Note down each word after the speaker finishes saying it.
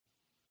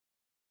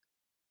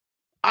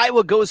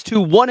Iowa goes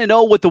to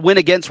 1-0 with the win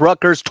against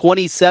Rutgers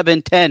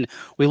 27-10.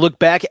 We look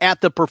back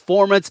at the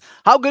performance.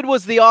 How good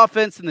was the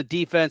offense and the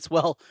defense?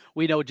 Well,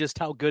 we know just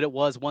how good it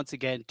was. Once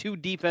again, 2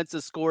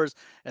 defensive scores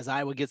as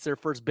Iowa gets their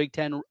first Big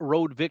Ten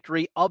road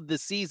victory of the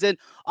season.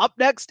 Up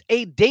next,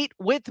 a date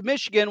with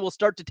Michigan. We'll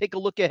start to take a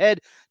look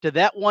ahead to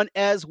that one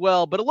as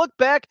well. But a look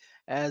back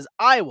as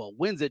Iowa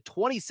wins it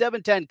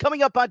 27-10.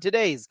 Coming up on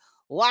today's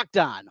Locked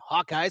On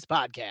Hawkeyes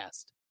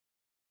podcast.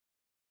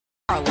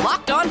 Are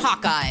Locked On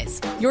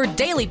Hawkeyes, your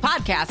daily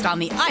podcast on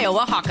the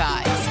Iowa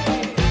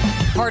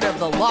Hawkeyes. Part of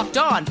the Locked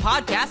On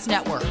Podcast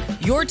Network,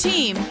 your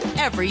team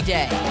every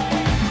day.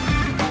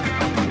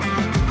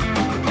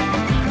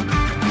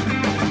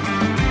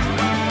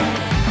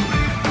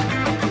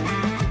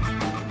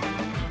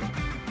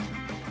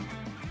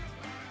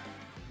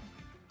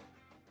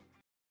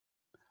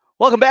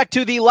 Welcome back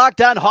to the Locked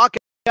On Hawkeyes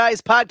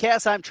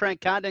podcast. I'm Trent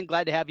Condon.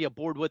 Glad to have you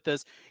aboard with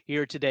us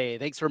here today.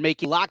 Thanks for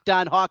making Locked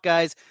On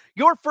Hawkeyes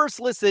your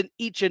first listen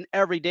each and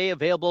every day,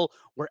 available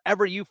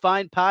wherever you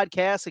find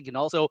podcasts. You can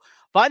also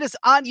find us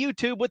on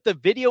YouTube with the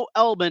video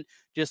element.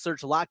 Just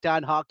search Locked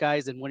On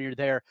Hawkeyes, and when you're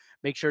there,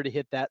 make sure to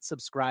hit that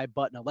subscribe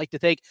button. I'd like to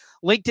thank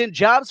LinkedIn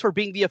Jobs for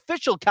being the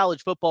official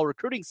college football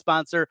recruiting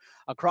sponsor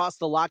across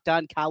the Locked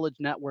On College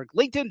Network.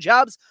 LinkedIn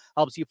Jobs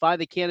helps you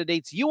find the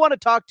candidates you want to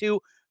talk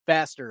to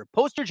faster.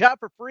 Post your job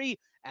for free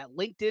at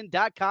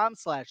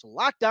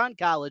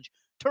linkedin.com/lockedoncollege.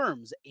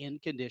 Terms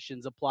and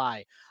conditions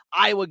apply.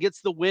 Iowa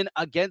gets the win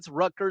against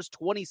Rutgers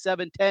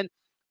 27-10.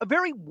 A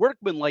very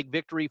workmanlike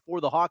victory for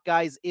the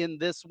Hawkeyes in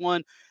this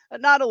one.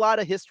 Not a lot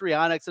of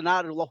histrionics and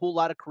not a whole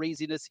lot of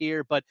craziness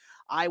here, but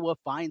Iowa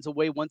finds a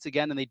way once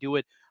again, and they do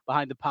it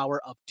behind the power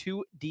of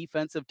 2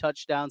 defensive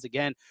touchdowns.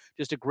 Again,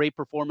 just a great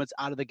performance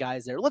out of the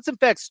guys there. Let's, in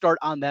fact, start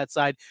on that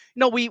side.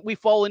 You know, we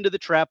fall into the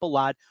trap a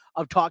lot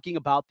of talking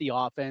about the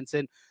offense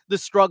and the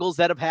struggles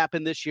that have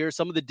happened this year,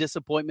 some of the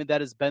disappointment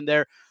that has been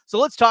there. So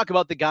let's talk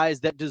about the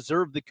guys that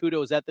deserve the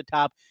kudos at the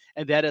top,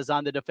 and that is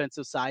on the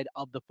defensive side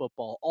of the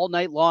football. All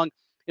night long,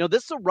 you know,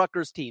 this is a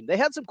Rutgers team. They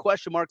had some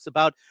question marks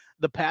about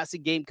the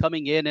passing game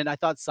coming in, and I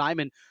thought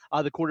Simon,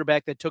 the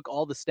quarterback that took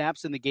all the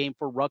snaps in the game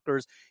for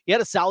Rutgers, he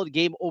had a solid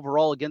game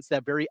overall against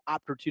that very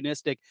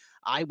opportunistic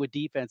Iowa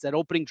defense. That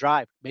opening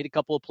drive, made a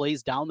couple of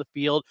plays down the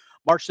field,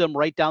 marched them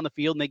right down the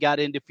field, and they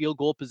got into field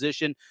goal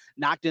position,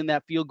 knocked in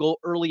that field goal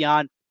early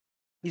on.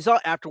 You saw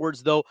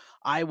afterwards, though,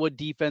 Iowa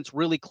defense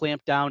really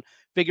clamped down,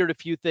 figured a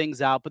few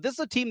things out. But this is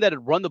a team that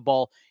had run the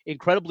ball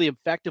incredibly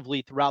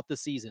effectively throughout the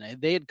season,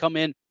 and they had come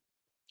in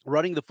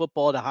running the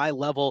football at a high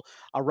level.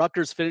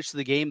 Rutgers finished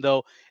the game,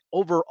 though,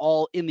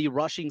 overall in the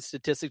rushing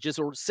statistics, just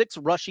 6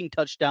 rushing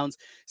touchdowns,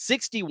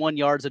 61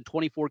 yards and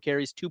 24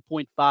 carries,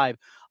 2.5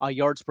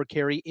 yards per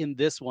carry in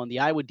this one. The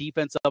Iowa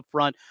defense up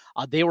front,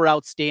 they were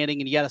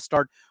outstanding, and you got to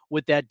start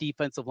with that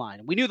defensive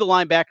line. We knew the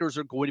linebackers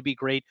are going to be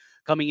great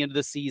coming into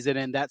the season,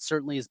 and that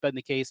certainly has been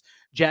the case.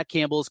 Jack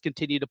Campbell's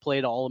continued to play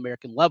at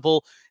All-American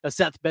level.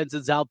 Seth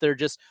Benson's out there,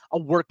 just a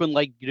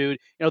workman-like dude,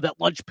 you know, that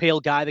lunch pail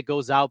guy that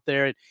goes out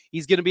there, and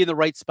he's going to be in the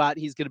right spot.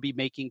 He's going to be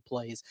making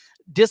plays.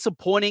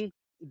 Disappointing,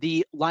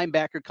 the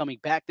linebacker coming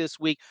back this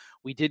week.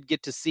 We did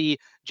get to see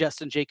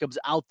Justin Jacobs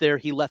out there.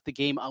 He left the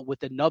game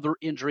with another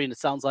injury, and it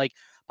sounds like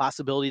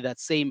possibility that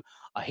same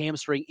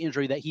hamstring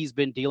injury that he's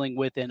been dealing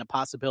with, and a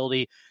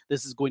possibility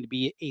this is going to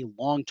be a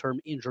long-term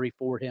injury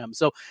for him.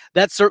 So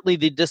that's certainly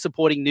the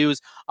disappointing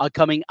news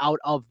coming out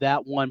of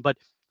that one. But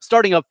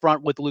starting up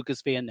front with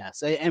Lucas Van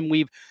Ness, and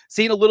we've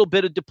seen a little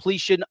bit of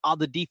depletion on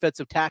the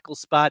defensive tackle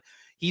spot.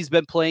 He's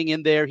been playing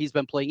in there. He's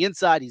been playing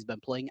inside. He's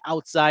been playing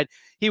outside.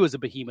 He was a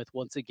behemoth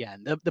once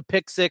again. The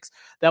pick six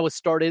that was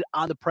started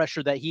on the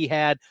pressure that he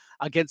had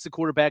against the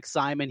quarterback,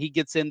 Simon. He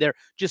gets in there,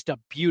 just a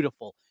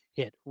beautiful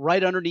hit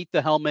right underneath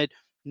the helmet.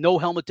 No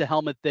helmet to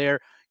helmet there.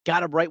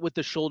 Got him right with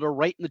the shoulder,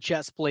 right in the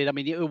chest plate. I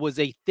mean, it was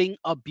a thing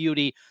of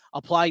beauty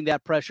applying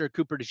that pressure.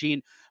 Cooper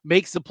DeJean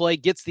makes the play,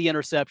 gets the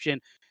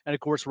interception, and of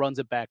course runs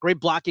it back.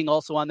 Great blocking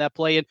also on that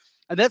play. And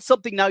that's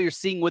something now you're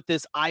seeing with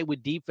this Iowa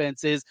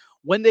defense is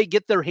when they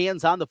get their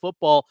hands on the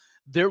football,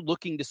 they're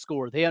looking to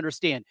score. They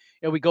understand.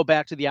 And we go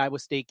back to the Iowa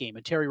State game,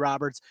 and Terry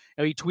Roberts,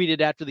 you know, he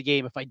tweeted after the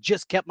game, if I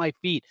just kept my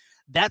feet.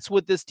 That's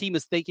what this team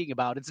is thinking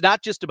about. It's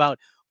not just about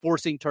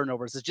forcing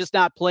turnovers. It's just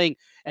not playing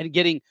and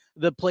getting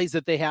the plays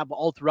that they have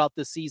all throughout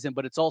this season,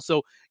 but it's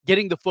also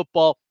getting the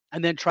football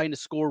and then trying to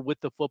score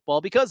with the football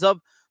because of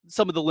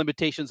some of the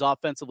limitations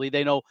offensively.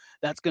 They know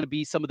that's going to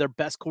be some of their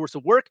best course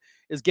of work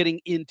is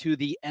getting into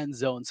the end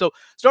zone. So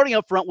starting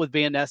up front with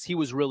Van Ness, he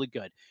was really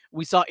good.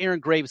 We saw Aaron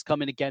Graves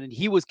come in again, and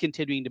he was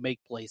continuing to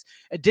make plays.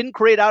 It didn't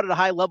create out at a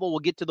high level. We'll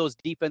get to those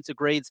defensive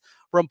grades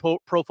from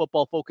Pro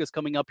Football Focus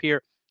coming up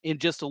here in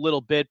just a little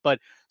bit, but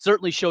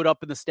certainly showed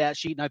up in the stat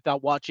sheet. And I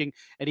thought watching,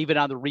 and even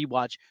on the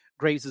rewatch,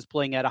 Graves is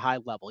playing at a high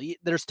level.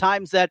 There's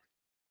times that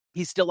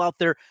he's still out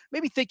there,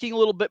 maybe thinking a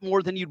little bit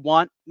more than you'd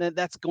want.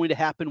 That's going to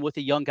happen with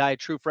a young guy, a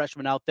true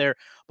freshman out there,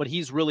 but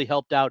he's really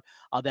helped out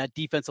that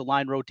defensive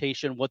line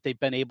rotation, what they've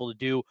been able to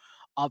do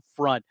up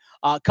front.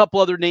 A couple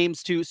other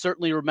names to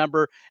certainly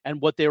remember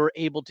and what they were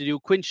able to do.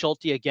 Quinn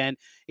Schulte, again,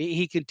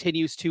 he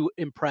continues to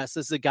impress.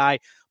 This is a guy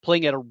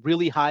playing at a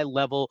really high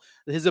level.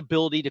 His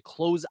ability to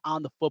close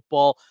on the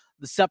football,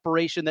 the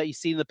separation that you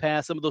see in the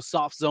past, some of those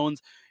soft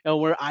zones,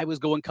 where I was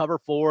going cover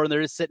 4 and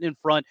they're just sitting in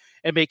front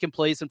and making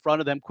plays in front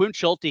of them. Quinn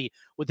Schulte,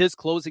 with his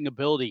closing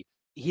ability,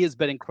 he has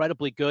been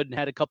incredibly good and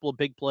had a couple of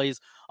big plays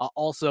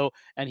also,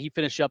 and he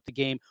finished up the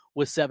game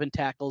with 7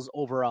 tackles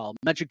overall.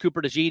 Mentioned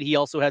Cooper DeJean, he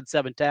also had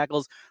 7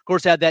 tackles. Of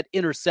course, had that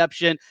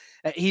interception.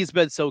 He's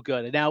been so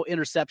good, and now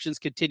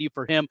interceptions continue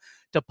for him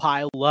to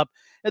pile up.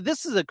 And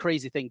this is a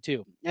crazy thing,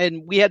 too.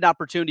 And we had an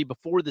opportunity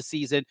before the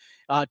season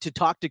to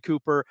talk to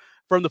Cooper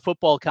from the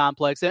football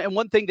complex. And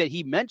one thing that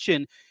he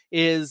mentioned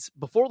is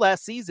before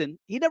last season,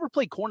 he never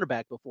played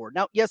cornerback before.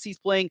 Now, yes, he's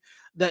playing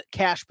the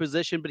cash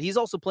position, but he's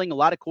also playing a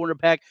lot of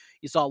cornerback.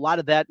 You saw a lot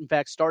of that, in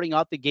fact, starting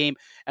off the game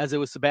as it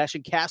was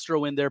Sebastian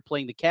Castro in there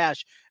playing the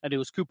cash, and it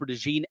was Cooper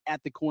DeJean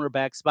at the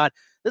cornerback spot.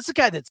 This is a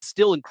guy that's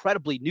still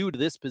incredibly new to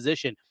this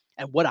position,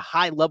 and what a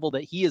high level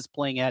that he is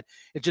playing at.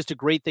 It's just a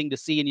great thing to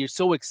see, and you're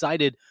so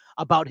excited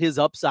about his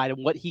upside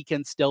and what he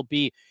can still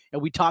be.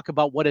 And we talk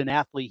about what an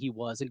athlete he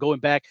was, and going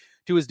back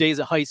to his days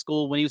at high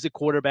school when he was a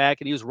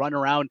quarterback and he was running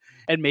around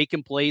and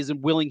making plays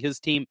and willing his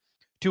team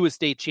to a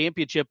state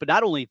championship. But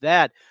not only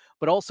that,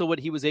 but also what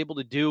he was able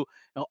to do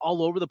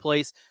all over the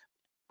place.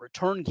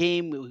 Return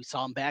game, we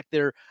saw him back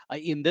there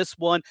in this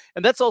one,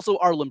 and that's also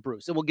Arlen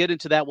Bruce, and we'll get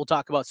into that. We'll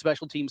talk about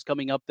special teams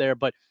coming up there,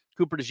 but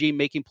Cooper DeJean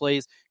making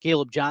plays,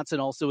 Caleb Johnson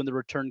also in the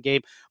return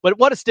game. But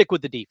want to stick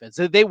with the defense.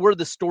 They were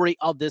the story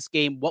of this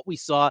game, what we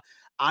saw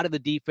out of the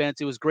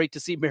defense. It was great to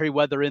see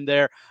Merriweather in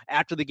there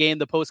after the game,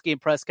 the post-game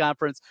press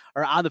conference,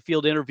 or on the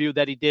field interview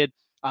that he did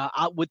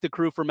out with the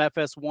crew from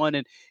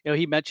FS1. And,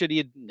 he mentioned he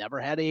had never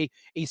had a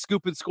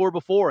scoop and score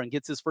before and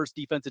gets his first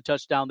defensive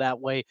touchdown that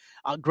way.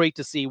 Great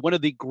to see. One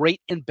of the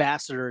great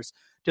ambassadors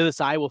to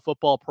this Iowa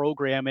football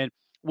program. And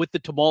with the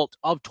tumult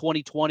of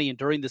 2020 and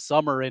during the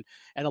summer and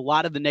a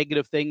lot of the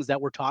negative things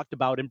that were talked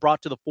about and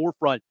brought to the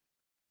forefront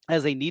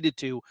as they needed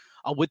to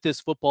with this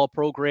football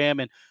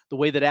program, and the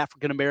way that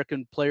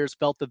African-American players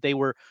felt that they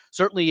were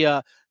certainly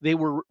they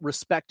were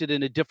respected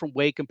in a different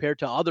way compared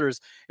to others.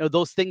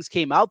 Those things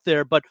came out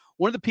there, but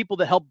one of the people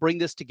that helped bring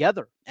this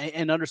together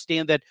and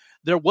understand that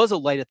there was a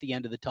light at the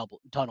end of the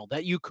tunnel,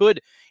 that you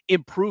could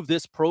improve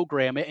this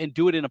program and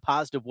do it in a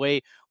positive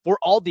way for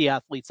all the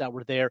athletes that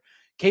were there.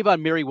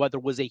 Kayvon Merriweather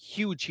was a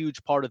huge,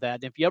 huge part of that.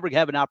 And if you ever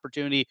have an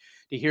opportunity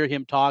to hear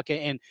him talk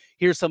and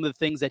hear some of the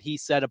things that he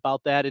said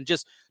about that and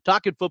just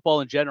talking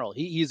football in general,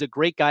 he's a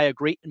great guy, a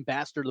great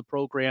ambassador to the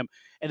program.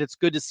 And it's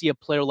good to see a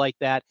player like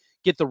that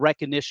get the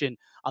recognition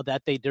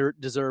that they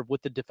deserve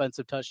with the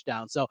defensive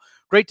touchdown. So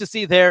great to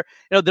see there.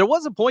 There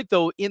was a point,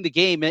 though, in the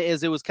game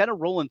as it was kind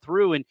of rolling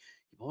through, and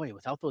boy,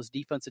 without those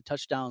defensive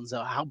touchdowns,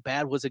 how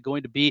bad was it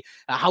going to be?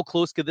 How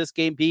close could this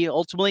game be?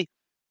 Ultimately,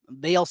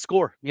 they all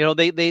score.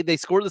 They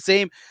score the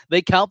same.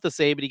 They count the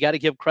same, and you got to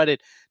give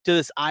credit to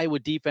this Iowa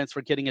defense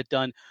for getting it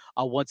done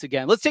once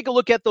again. Let's take a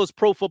look at those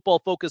Pro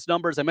Football Focus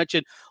numbers. I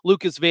mentioned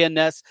Lucas Van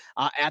Ness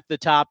at the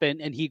top,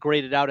 and he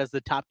graded out as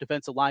the top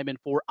defensive lineman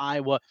for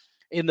Iowa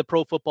in the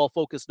Pro Football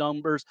Focus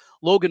numbers.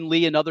 Logan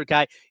Lee, another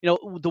guy,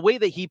 the way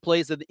that he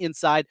plays at the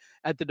inside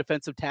at the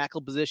defensive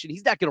tackle position,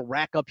 he's not going to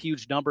rack up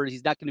huge numbers.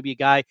 He's not going to be a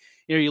guy,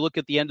 you look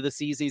at the end of the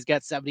season, he's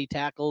got 70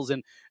 tackles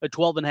and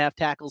 12 and a half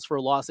tackles for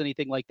a loss,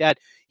 anything like that.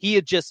 He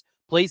had just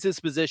plays his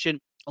position,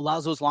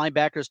 allows those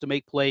linebackers to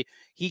make play.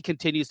 He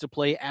continues to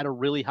play at a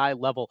really high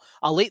level.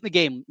 Late in the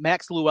game,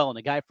 Max Llewellyn,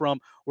 a guy from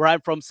where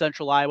I'm from,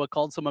 Central Iowa,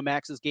 called some of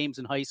Max's games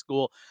in high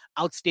school.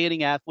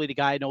 Outstanding athlete, a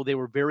guy I know they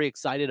were very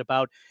excited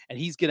about, and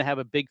he's going to have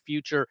a big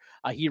future.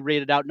 He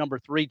rated out number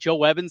 3.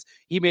 Joe Evans,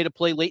 he made a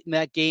play late in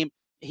that game.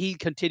 He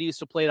continues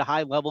to play at a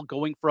high level,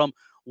 going from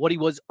what he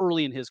was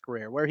early in his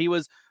career, where he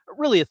was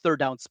really a third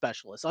down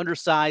specialist,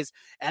 undersized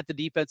at the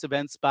defensive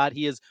end spot.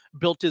 He has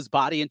built his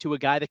body into a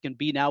guy that can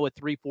be now a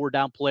 3-4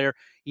 down player.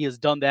 He has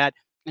done that,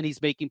 and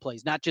he's making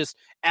plays, not just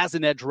as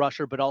an edge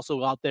rusher, but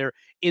also out there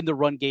in the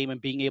run game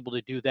and being able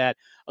to do that.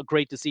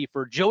 Great to see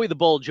for Joey the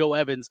Bull, Joe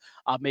Evans,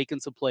 making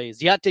some plays.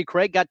 Deontay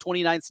Craig got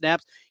 29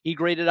 snaps. He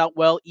graded out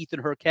well.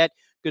 Ethan Herkett,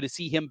 good to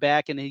see him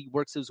back, and he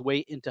works his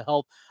way into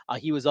health.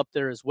 He was up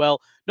there as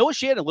well. Noah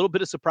Shannon, a little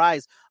bit of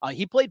surprise.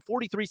 He played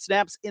 43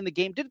 snaps in the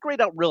game. Didn't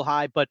grade out real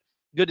high, but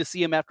good to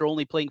see him after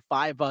only playing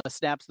 5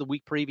 snaps the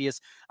week previous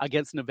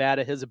against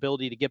Nevada, his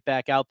ability to get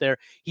back out there.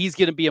 He's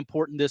going to be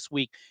important this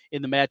week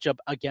in the matchup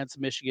against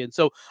Michigan.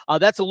 So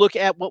that's a look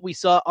at what we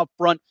saw up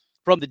front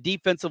from the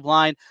defensive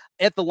line.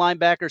 At the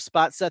linebacker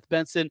spot, Seth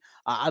Benson,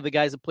 the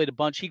guys that played a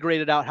bunch, he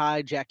graded out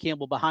high. Jack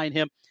Campbell behind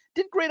him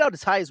didn't grade out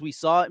as high as we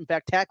saw. In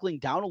fact, tackling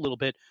down a little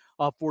bit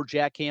for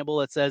Jack Campbell.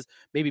 That says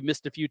maybe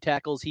missed a few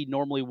tackles he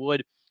normally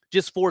would.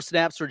 Just 4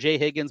 snaps for Jay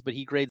Higgins, but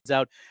he grades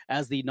out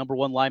as the number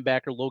 1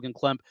 linebacker. Logan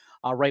Klemp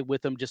right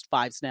with him, just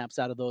 5 snaps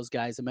out of those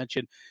guys. I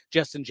mentioned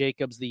Justin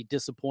Jacobs, the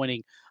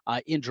disappointing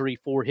injury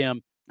for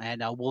him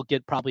And we'll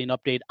get probably an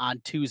update on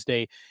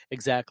Tuesday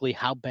exactly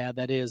how bad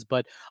that is.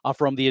 But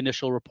from the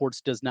initial reports,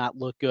 does not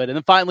look good. And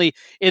then finally,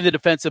 in the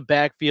defensive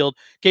backfield,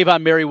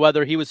 Kayvon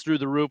Merriweather, he was through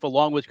the roof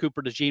along with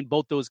Cooper DeJean.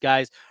 Both those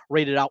guys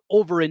rated out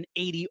over an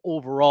 80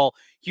 overall.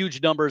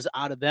 Huge numbers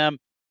out of them.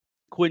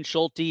 Quinn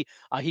Schulte,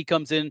 he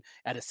comes in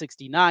at a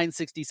 69,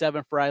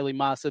 67 for Riley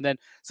Moss. And then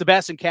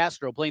Sebastian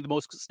Castro playing the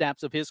most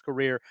snaps of his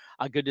career.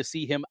 Good to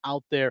see him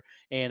out there,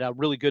 and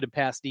really good in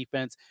pass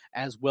defense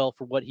as well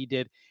for what he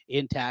did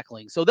in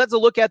tackling. So that's a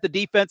look at the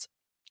defense.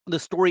 The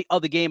story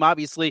of the game,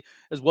 obviously,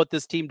 is what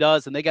this team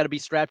does, and they got to be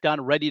strapped down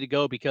and ready to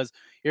go because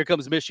here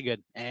comes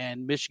Michigan.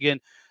 And Michigan,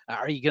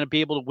 are you going to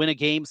be able to win a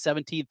game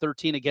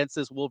 17-13 against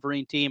this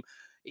Wolverine team?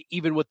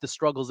 Even with the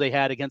struggles they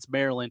had against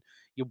Maryland,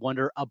 you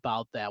wonder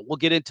about that. We'll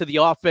get into the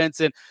offense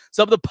and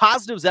some of the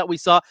positives that we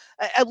saw.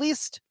 At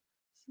least,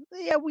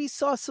 yeah, we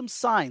saw some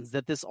signs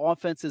that this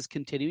offense is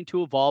continuing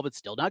to evolve. It's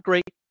still not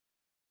great.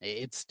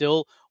 It's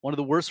still one of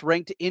the worst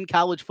ranked in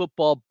college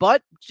football,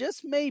 but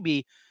just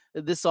maybe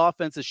this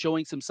offense is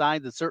showing some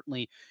signs and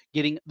certainly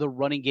getting the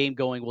running game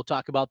going. We'll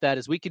talk about that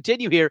as we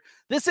continue here.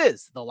 This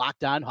is the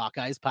Locked On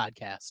Hawkeyes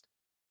podcast.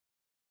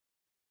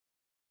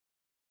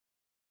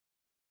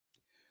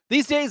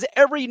 These days,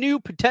 every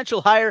new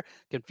potential hire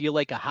can feel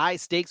like a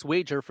high-stakes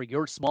wager for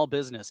your small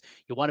business.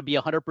 You want to be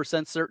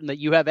 100% certain that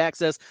you have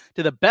access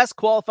to the best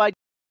qualified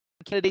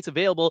candidates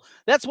available.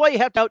 That's why you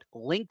have to out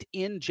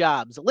LinkedIn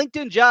Jobs.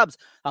 LinkedIn Jobs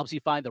helps you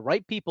find the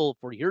right people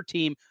for your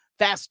team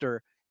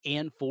faster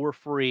and for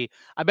free.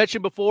 I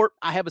mentioned before,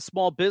 I have a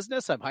small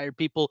business. I've hired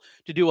people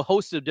to do a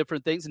host of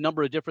different things, a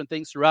number of different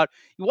things throughout.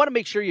 You want to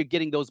make sure you're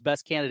getting those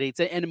best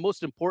candidates. And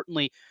most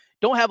importantly,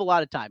 don't have a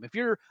lot of time. If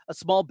you're a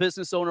small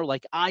business owner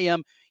like I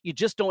am, you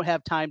just don't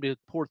have time to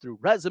pour through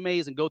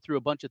resumes and go through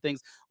a bunch of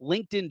things.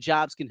 LinkedIn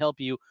Jobs can help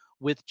you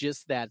with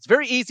just that. It's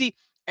very easy.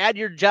 Add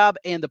your job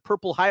and the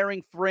purple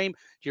hiring frame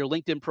to your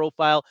LinkedIn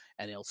profile,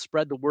 and it'll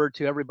spread the word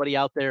to everybody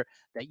out there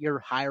that you're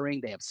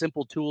hiring. They have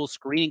simple tools,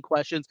 screening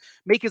questions,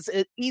 make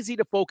it easy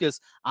to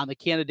focus on the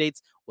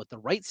candidates with the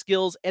right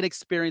skills and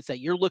experience that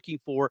you're looking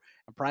for,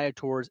 and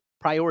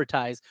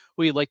prioritize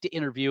who you'd like to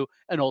interview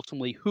and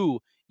ultimately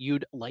who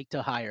you'd like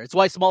to hire. It's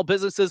why small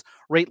businesses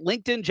rate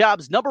LinkedIn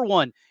Jobs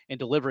 #1 in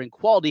delivering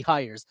quality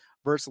hires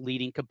versus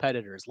leading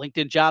competitors.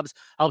 LinkedIn Jobs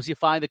helps you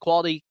find the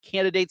quality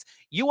candidates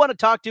you want to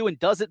talk to and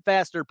does it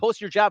faster. Post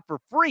your job for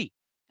free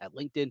at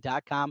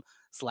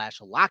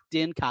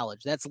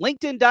linkedin.com/lockedincollege. That's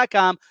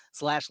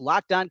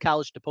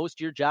linkedin.com/lockedoncollege to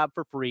post your job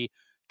for free.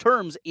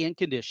 Terms and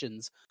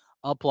conditions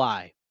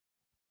apply.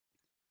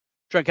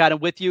 Trent Cotton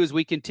with you as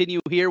we continue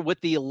here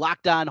with the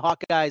Locked On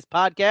Hawkeyes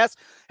podcast.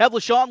 Have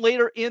LaShawn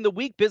later in the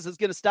week. Biz is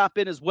going to stop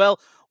in as well.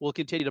 We'll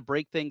continue to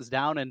break things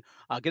down and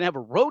going to have a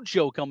road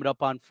show coming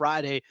up on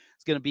Friday.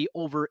 It's going to be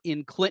over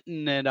in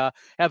Clinton and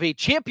have a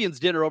champions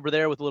dinner over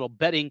there with a little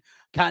betting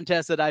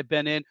contest that I've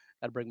been in.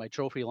 Got to bring my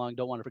trophy along.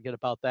 Don't want to forget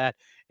about that.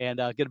 And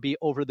going to be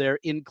over there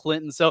in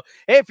Clinton. So,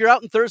 hey, if you're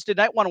out on Thursday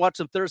night, want to watch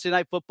some Thursday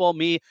night football,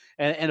 me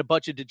and a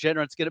bunch of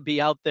degenerates going to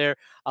be out there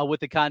with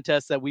the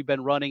contests that we've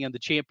been running and the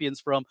champions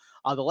from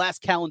the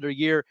last calendar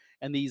year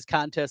and these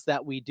contests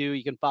that we do.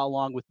 You can follow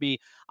along with me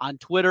on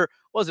Twitter.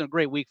 Wasn't a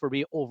great week for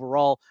me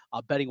overall,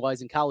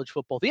 betting-wise in college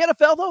football. The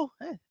NFL, though,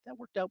 that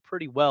worked out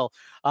pretty well.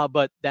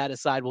 But that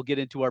aside, we'll get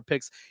into our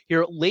picks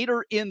here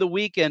later in the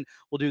week, and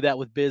we'll do that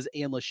with Biz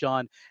and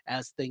LaShawn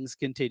as things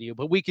continue.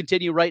 But we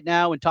continue right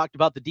now and talked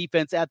about the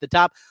defense at the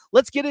top.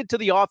 Let's get into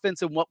the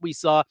offense and what we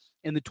saw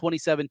in the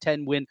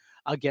 27-10 win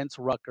against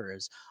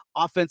Rutgers.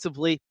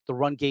 Offensively, the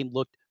run game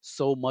looked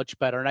so much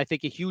better. And I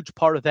think a huge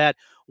part of that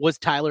was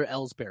Tyler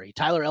Ellsbury.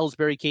 Tyler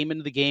Ellsbury came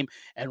into the game,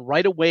 and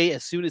right away,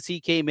 as soon as he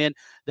came in,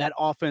 that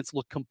offense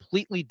looked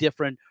completely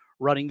different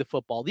running the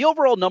football. The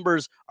overall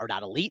numbers are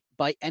not elite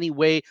by any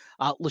way.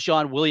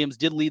 LaShawn Williams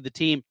did lead the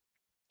team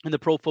in the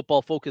Pro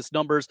Football Focus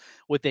numbers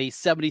with a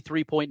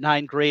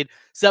 73.9 grade,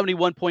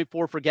 71.4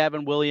 for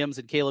Gavin Williams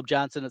and Caleb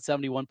Johnson at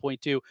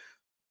 71.2.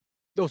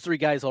 Those three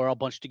guys are all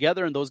bunched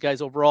together, and those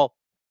guys overall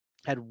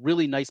had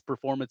really nice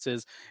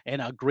performances,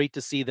 and great to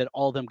see that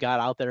all of them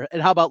got out there.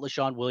 And how about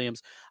LaShawn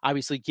Williams,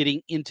 obviously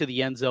getting into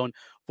the end zone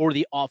for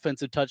the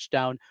offensive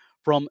touchdown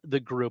from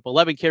the group.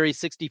 11 carries,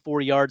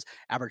 64 yards,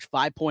 averaged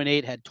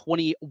 5.8, had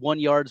 21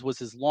 yards was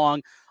his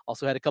long.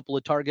 Also had a couple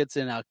of targets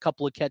and a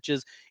couple of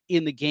catches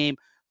in the game.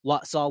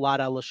 Saw a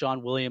lot out of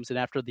LaShawn Williams, and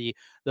after the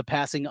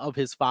passing of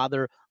his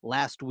father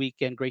last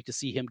weekend, great to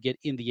see him get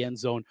in the end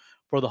zone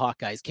for the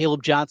Hawkeyes.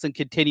 Caleb Johnson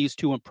continues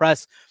to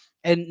impress.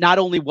 And not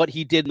only what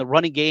he did in the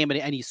running game,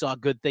 and you saw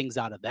good things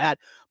out of that,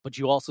 but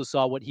you also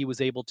saw what he was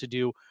able to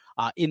do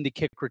in the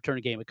kick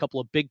return game. A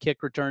couple of big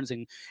kick returns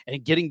and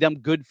getting them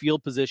good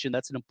field position.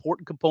 That's an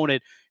important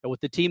component. And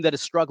with the team that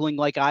is struggling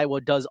like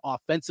Iowa does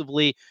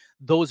offensively,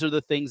 those are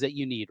the things that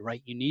you need,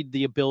 right? You need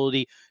the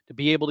ability to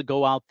be able to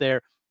go out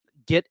there,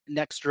 get an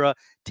extra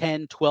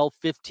 10, 12,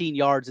 15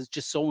 yards. It's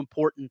just so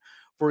important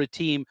for a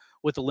team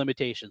with the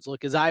limitations.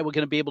 Look, is Iowa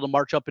going to be able to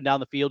march up and down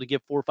the field to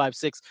get 4, 5,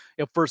 6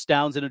 first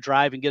downs in a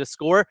drive and get a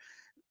score?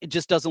 It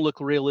just doesn't look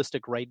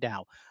realistic right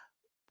now.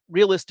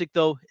 Realistic,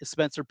 though, is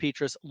Spencer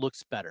Petras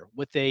looks better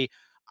with a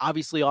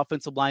Obviously,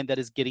 offensive line that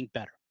is getting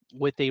better,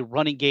 with a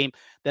running game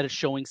that is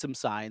showing some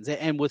signs,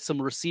 and with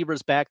some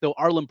receivers back, though.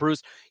 Arlen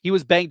Bruce, he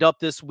was banged up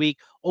this week.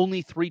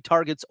 Only 3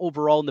 targets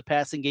overall in the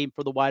passing game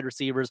for the wide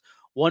receivers.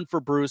 1 for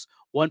Bruce,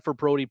 1 for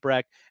Brody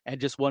Brecht,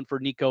 and just 1 for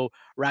Nico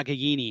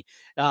Ragaini.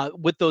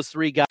 With those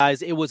 3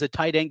 guys, it was a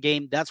tight end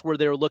game. That's where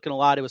they were looking a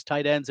lot. It was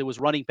tight ends. It was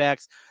running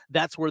backs.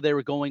 That's where they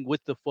were going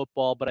with the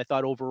football. But I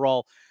thought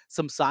overall,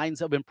 some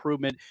signs of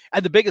improvement.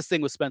 And the biggest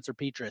thing with Spencer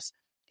Petras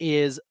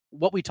is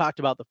what we talked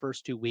about the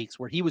first 2 weeks,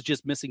 where he was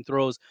just missing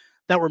throws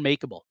that were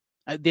makeable.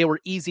 They were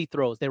easy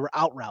throws. They were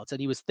out routes,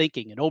 and he was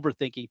thinking and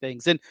overthinking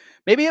things. And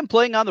maybe him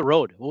playing on the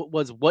road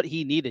was what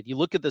he needed. You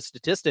look at the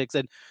statistics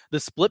and the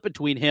split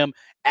between him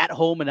at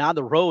home and on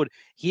the road.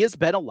 He has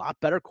been a lot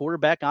better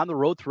quarterback on the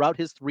road throughout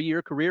his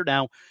 3-year career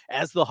now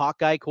as the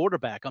Hawkeye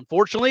quarterback.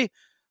 Unfortunately,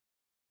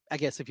 I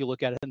guess if you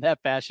look at it in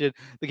that fashion,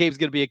 the game's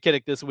going to be a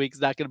Kinnick this week.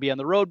 It's not going to be on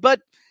the road,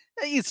 but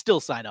you still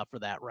sign up for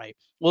that, right?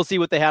 We'll see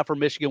what they have for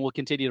Michigan. We'll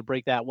continue to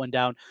break that one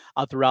down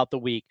throughout the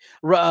week.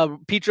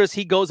 Petras,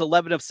 he goes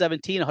 11 of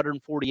 17,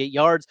 148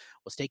 yards,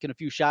 was taking a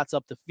few shots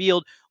up the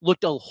field,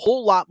 looked a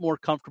whole lot more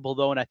comfortable,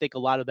 though, and I think a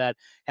lot of that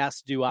has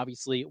to do,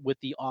 obviously, with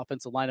the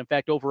offensive line. In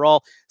fact,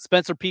 overall,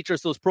 Spencer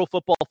Petras, those Pro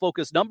Football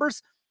Focus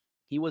numbers,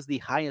 he was the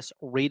highest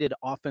rated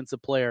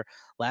offensive player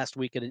last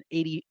week at an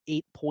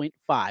 88.5.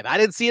 I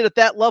didn't see it at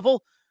that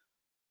level.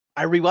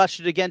 I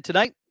rewatched it again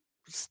tonight.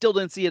 Still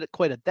didn't see it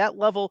quite at that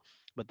level,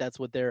 but that's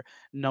what their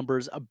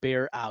numbers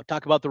bear out.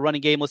 Talk about the running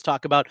game. Let's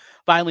talk about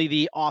finally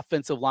the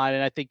offensive line,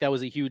 and I think that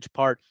was a huge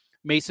part.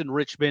 Mason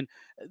Richman,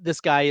 this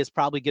guy is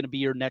probably going to be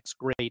your next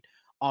great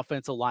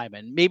offensive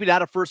lineman. Maybe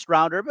not a first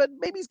rounder, but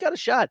maybe he's got a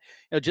shot.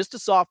 Just a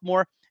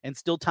sophomore and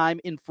still time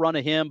in front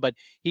of him, but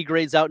he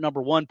grades out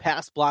number 1,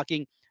 pass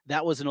blocking.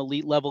 That was an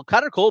elite level.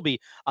 Connor Colby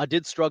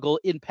did struggle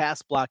in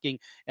pass blocking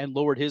and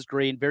lowered his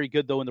grade. Very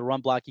good, though, in the run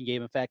blocking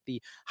game. In fact,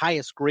 the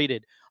highest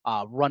graded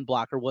run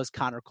blocker was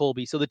Connor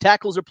Colby. So the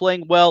tackles are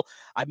playing well.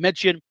 I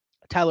mentioned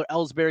Tyler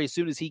Ellsbury, as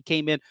soon as he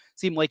came in,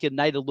 seemed like it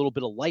ignited a little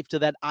bit of life to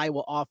that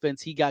Iowa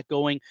offense. He got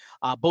going.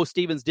 Bo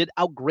Stevens did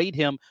outgrade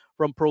him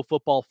from Pro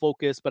Football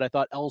Focus, but I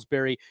thought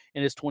Ellsbury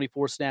in his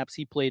 24 snaps,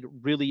 he played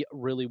really,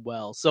 really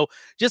well. So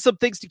just some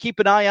things to keep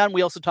an eye on.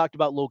 We also talked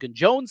about Logan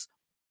Jones.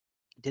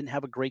 Didn't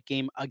have a great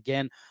game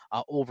again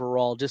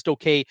overall. Just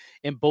okay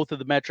in both of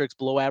the metrics,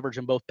 below average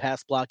in both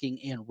pass blocking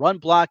and run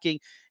blocking.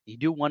 You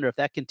do wonder if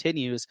that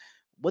continues.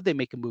 Would they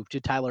make a move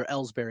to Tyler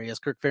Ellsbury, as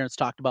Kirk Ferentz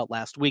talked about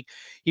last week?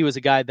 He was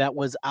a guy that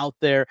was out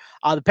there.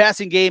 The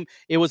passing game,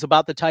 it was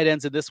about the tight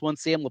ends in this one.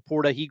 Sam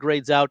Laporta, he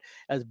grades out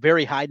a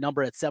very high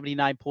number at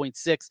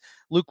 79.6.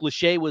 Luke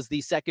Lachey was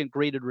the second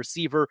graded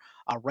receiver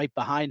right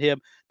behind him.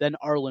 Then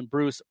Arlen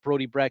Bruce,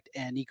 Brody Brecht,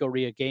 and Nico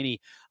Riagani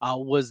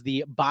was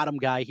the bottom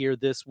guy here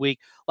this week.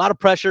 A lot of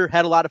pressure,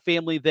 had a lot of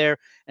family there,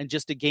 and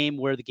just a game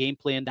where the game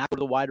plan, not for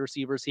the wide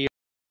receivers here.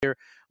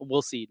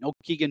 We'll see. No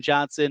Keegan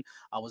Johnson.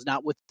 Was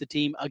not with the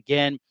team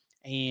again.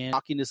 And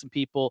talking to some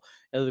people,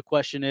 the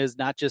question is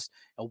not just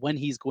when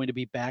he's going to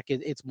be back.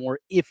 It's more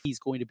if he's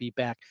going to be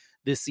back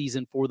this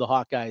season for the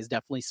Hawkeyes.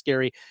 Definitely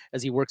scary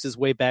as he works his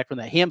way back from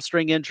that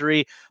hamstring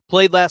injury.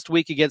 Played last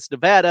week against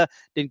Nevada.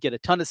 Didn't get a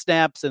ton of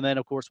snaps. And then,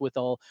 of course, with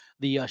all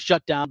the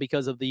shutdown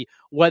because of the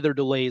weather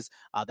delays,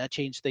 that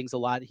changed things a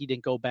lot. He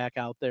didn't go back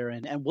out there.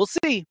 And we'll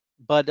see.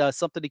 But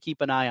something to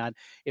keep an eye on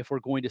if we're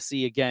going to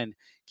see, again,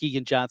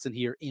 Keegan Johnson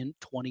here in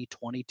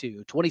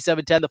 2022.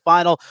 27-10, the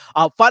final.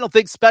 Final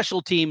thing,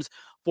 special teams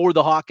for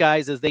the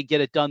Hawkeyes as they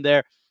get it done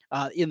there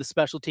in the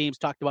special teams.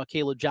 Talked about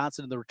Caleb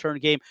Johnson in the return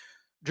game.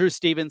 Drew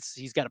Stevens,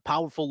 he's got a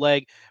powerful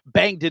leg,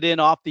 banged it in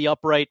off the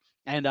upright,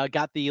 and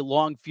got the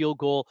long field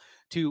goal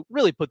to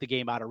really put the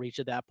game out of reach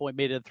at that point.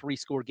 Made it a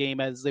 3-score game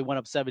as they went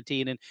up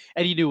 17, and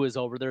he knew it was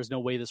over. There's no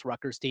way this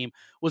Rutgers team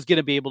was going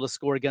to be able to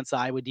score against the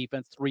Iowa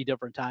defense 3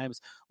 different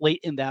times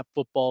late in that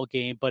football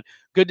game. But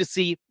good to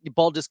see the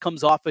ball just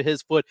comes off of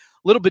his foot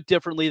a little bit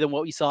differently than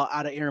what we saw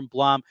out of Aaron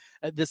Blum.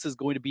 This is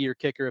going to be your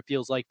kicker, it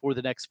feels like, for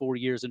the next 4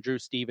 years, and Drew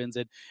Stevens,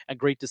 and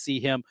great to see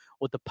him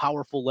with the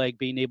powerful leg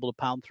being able to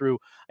pound through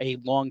a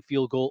long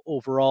field goal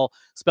overall.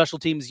 Special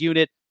teams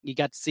unit, you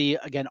got to see,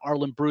 again,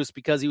 Arlen Bruce,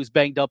 because he was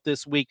banged up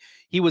this week.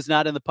 He was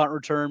not in the punt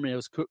return. It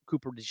was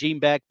Cooper DeJean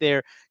back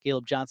there.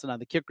 Caleb Johnson on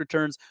the kick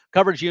returns.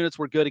 Coverage units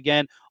were good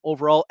again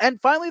overall. And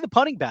finally, the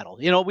punting battle.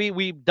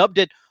 We dubbed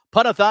it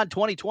Puntathon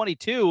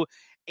 2022,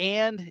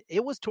 and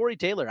it was Tory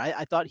Taylor.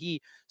 I thought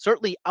he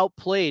certainly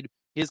outplayed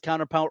his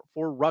counterpart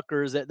for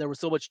Rutgers. There was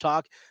so much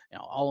talk,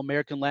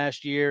 All-American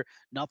last year,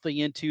 nothing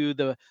into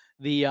the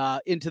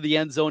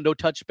end zone, no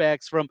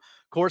touchbacks from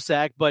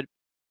Corsack, but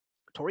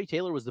Tory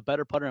Taylor was the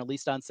better punter, at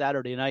least on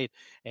Saturday night,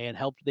 and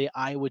helped the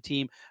Iowa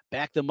team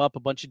back them up a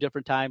bunch of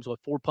different times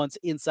with 4 punts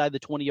inside the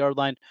 20-yard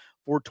line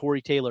for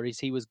Tory Taylor.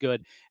 He was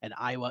good, and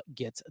Iowa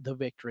gets the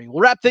victory.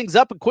 We'll wrap things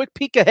up. A quick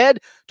peek ahead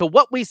to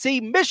what we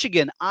see.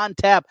 Michigan on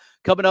tap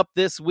coming up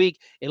this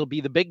week. It'll be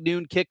the big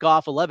noon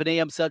kickoff, 11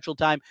 a.m. Central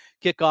Time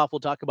kickoff.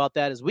 We'll talk about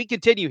that as we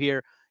continue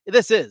here.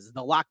 This is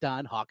the Locked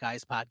On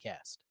Hawkeyes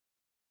podcast.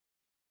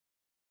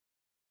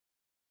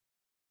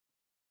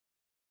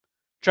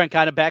 Trent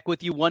kind of back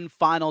with you one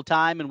final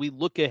time, and we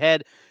look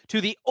ahead to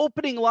the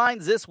opening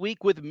lines this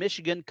week with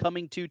Michigan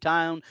coming to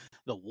town.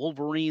 The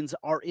Wolverines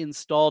are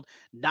installed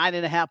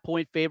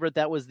 9.5-point favorite.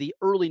 That was the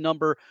early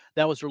number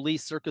that was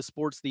released. Circus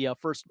Sports, the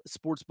first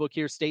sports book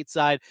here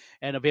stateside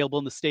and available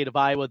in the state of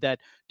Iowa, that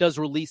does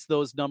release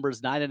those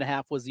numbers.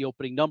 9.5 was the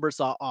opening number.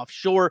 Saw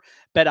offshore,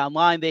 Bet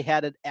Online, they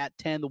had it at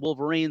 10. The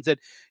Wolverines, and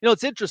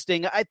it's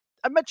interesting. I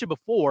mentioned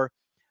before.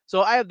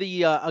 So I have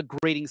the a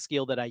grading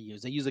scale that I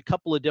use. I use a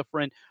couple of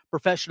different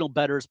professional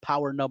bettors,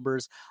 power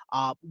numbers.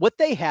 What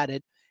they had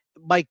it,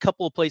 by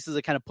couple of places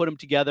I kind of put them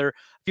together, a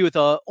few with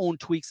own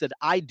tweaks that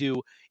I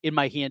do in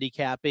my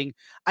handicapping.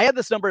 I had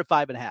this number at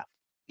 5.5.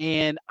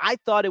 And I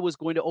thought it was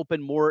going to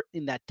open more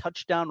in that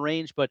touchdown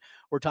range, but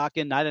we're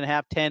talking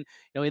 9.5, 10,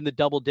 in the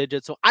double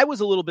digits. So I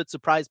was a little bit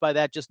surprised by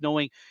that, just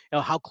knowing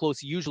how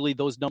close usually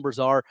those numbers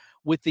are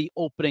with the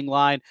opening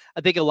line.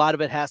 I think a lot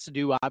of it has to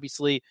do,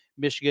 obviously,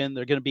 Michigan.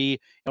 They're going to be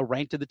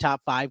ranked in the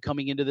top 5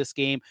 coming into this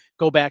game.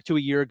 Go back to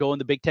a year ago in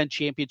the Big Ten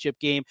championship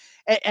game.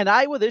 And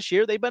Iowa this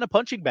year, they've been a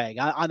punching bag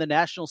on the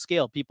national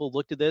scale. People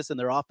looked at this and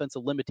their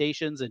offensive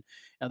limitations, and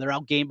they're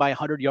outgained by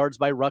 100 yards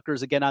by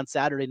Rutgers again on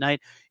Saturday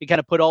night. You kind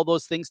of put all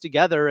those things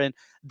together, and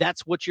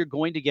that's what you're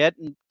going to get,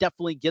 and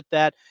definitely get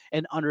that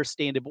and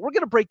understand it. But we're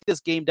going to break this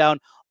game down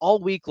all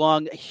week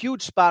long. A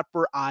huge spot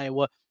for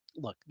Iowa.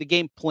 Look, the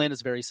game plan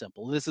is very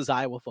simple. This is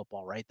Iowa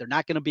football, right? They're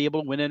not going to be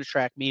able to win in a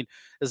track meet.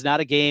 It's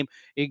not a game.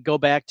 You can go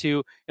back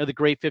to the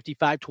great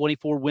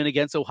 55-24 win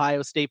against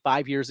Ohio State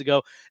 5 years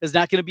ago. It's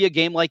not going to be a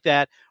game like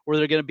that where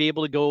they're going to be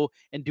able to go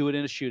and do it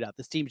in a shootout.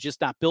 This team's just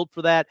not built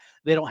for that.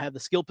 They don't have the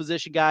skill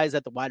position guys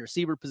at the wide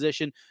receiver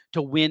position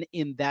to win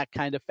in that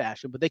kind of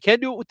fashion. But they can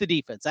do it with the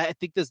defense. I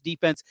think this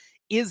defense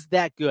is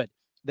that good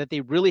that they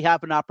really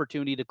have an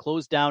opportunity to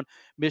close down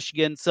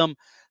Michigan. Some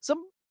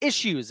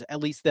issues, at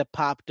least, that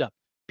popped up.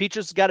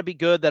 Peaches got to be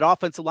good. That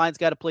offensive line's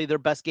got to play their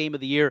best game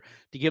of the year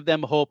to give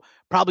them hope.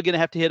 Probably going to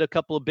have to hit a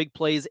couple of big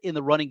plays in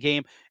the running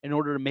game in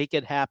order to make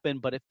it happen.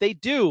 But if they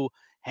do,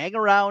 hang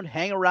around,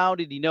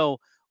 and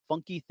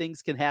funky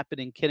things can happen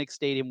in Kinnick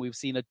Stadium. We've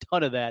seen a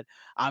ton of that,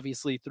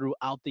 obviously,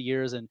 throughout the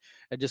years. And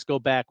just go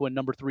back when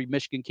number 3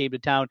 Michigan came to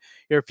town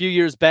here a few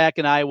years back,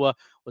 and Iowa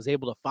was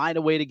able to find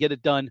a way to get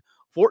it done.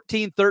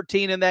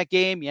 14-13 in that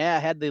game. Yeah,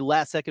 had the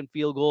last-second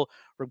field goal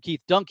from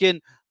Keith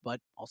Duncan, but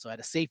also had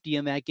a safety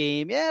in that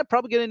game. Yeah,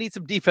 probably going to need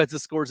some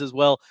defensive scores as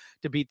well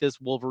to beat this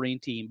Wolverine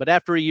team. But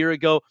after a year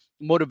ago,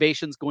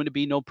 motivation's going to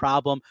be no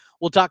problem.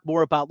 We'll talk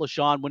more about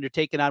LaShawn when you're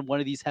taking on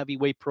one of these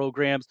heavyweight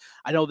programs.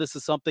 I know this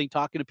is something,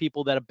 talking to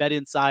people that have been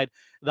inside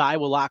the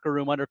Iowa locker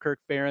room under Kirk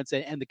Ferentz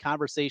and the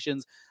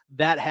conversations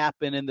that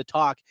happen and the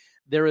talk.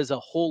 There is a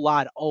whole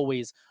lot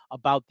always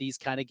about these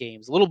kind of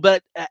games. A little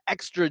bit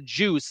extra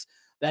juice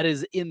that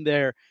is in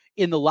there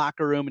in the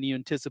locker room, and you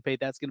anticipate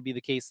that's going to be the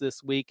case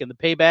this week. And the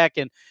payback,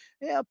 and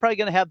probably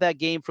going to have that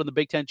game from the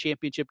Big Ten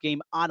championship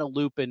game on a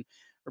loop and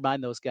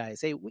remind those guys,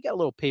 hey, we got a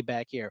little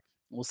payback here.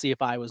 We'll see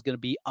if Iowa's going to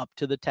be up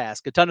to the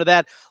task. A ton of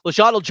that.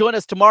 LaShawn will join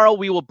us tomorrow.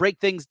 We will break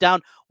things down,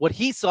 what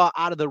he saw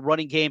out of the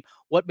running game,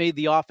 what made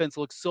the offense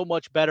look so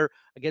much better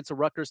against a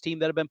Rutgers team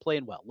that have been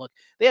playing well. Look,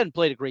 they hadn't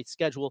played a great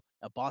schedule.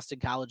 At Boston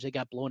College, they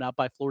got blown out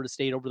by Florida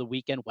State over the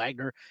weekend.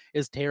 Wagner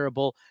is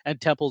terrible, and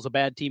Temple's a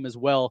bad team as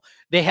well.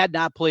 They had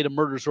not played a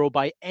murderer's row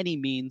by any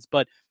means,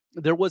 but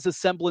there was a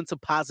semblance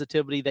of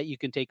positivity that you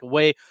can take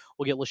away.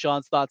 We'll get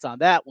LaShawn's thoughts on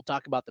that. We'll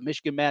talk about the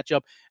Michigan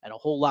matchup and a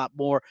whole lot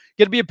more.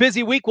 Going to be a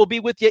busy week. We'll be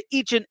with you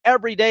each and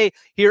every day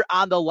here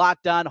on the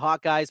Locked On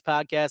Hawkeyes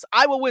podcast.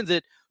 Iowa wins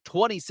it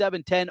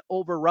 27-10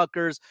 over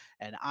Rutgers,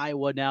 and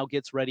Iowa now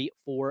gets ready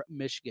for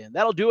Michigan.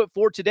 That'll do it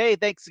for today.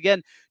 Thanks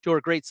again to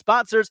our great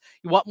sponsors.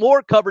 You want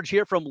more coverage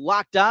here from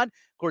Locked On?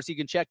 Of course, you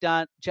can check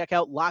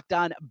out Locked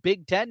On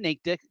Big Ten.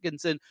 Nate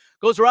Dickinson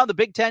goes around the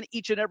Big Ten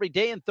each and every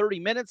day in 30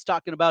 minutes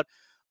talking about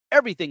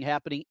everything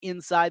happening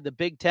inside the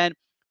Big Ten.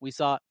 We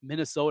saw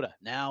Minnesota,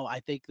 now I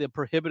think the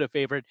prohibitive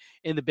favorite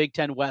in the Big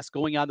Ten West,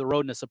 going on the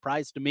road, and a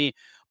surprise to me,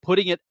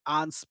 putting it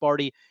on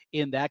Sparty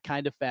in that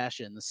kind of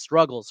fashion. The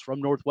struggles from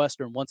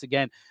Northwestern, once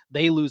again,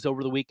 they lose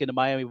over the weekend to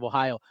Miami of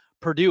Ohio.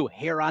 Purdue,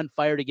 hair on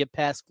fire to get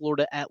past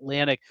Florida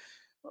Atlantic.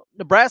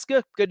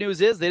 Nebraska, good news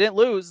is they didn't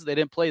lose. They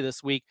didn't play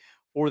this week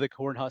for the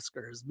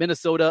Cornhuskers.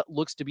 Minnesota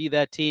looks to be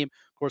that team.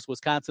 Of course,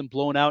 Wisconsin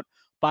blown out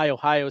by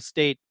Ohio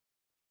State.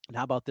 And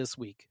how about this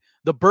week?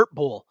 The Burt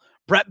Bowl,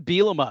 Brett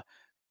Bielema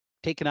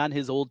taking on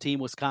his old team,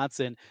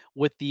 Wisconsin,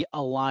 with the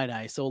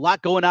Illini. So a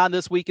lot going on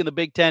this week in the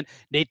Big Ten.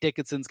 Nate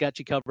Dickinson's got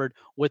you covered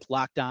with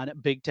Locked On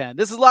Big Ten.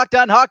 This is Locked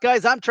On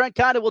Hawkeyes. I'm Trent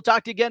Condon. We'll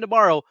talk to you again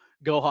tomorrow.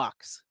 Go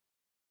Hawks.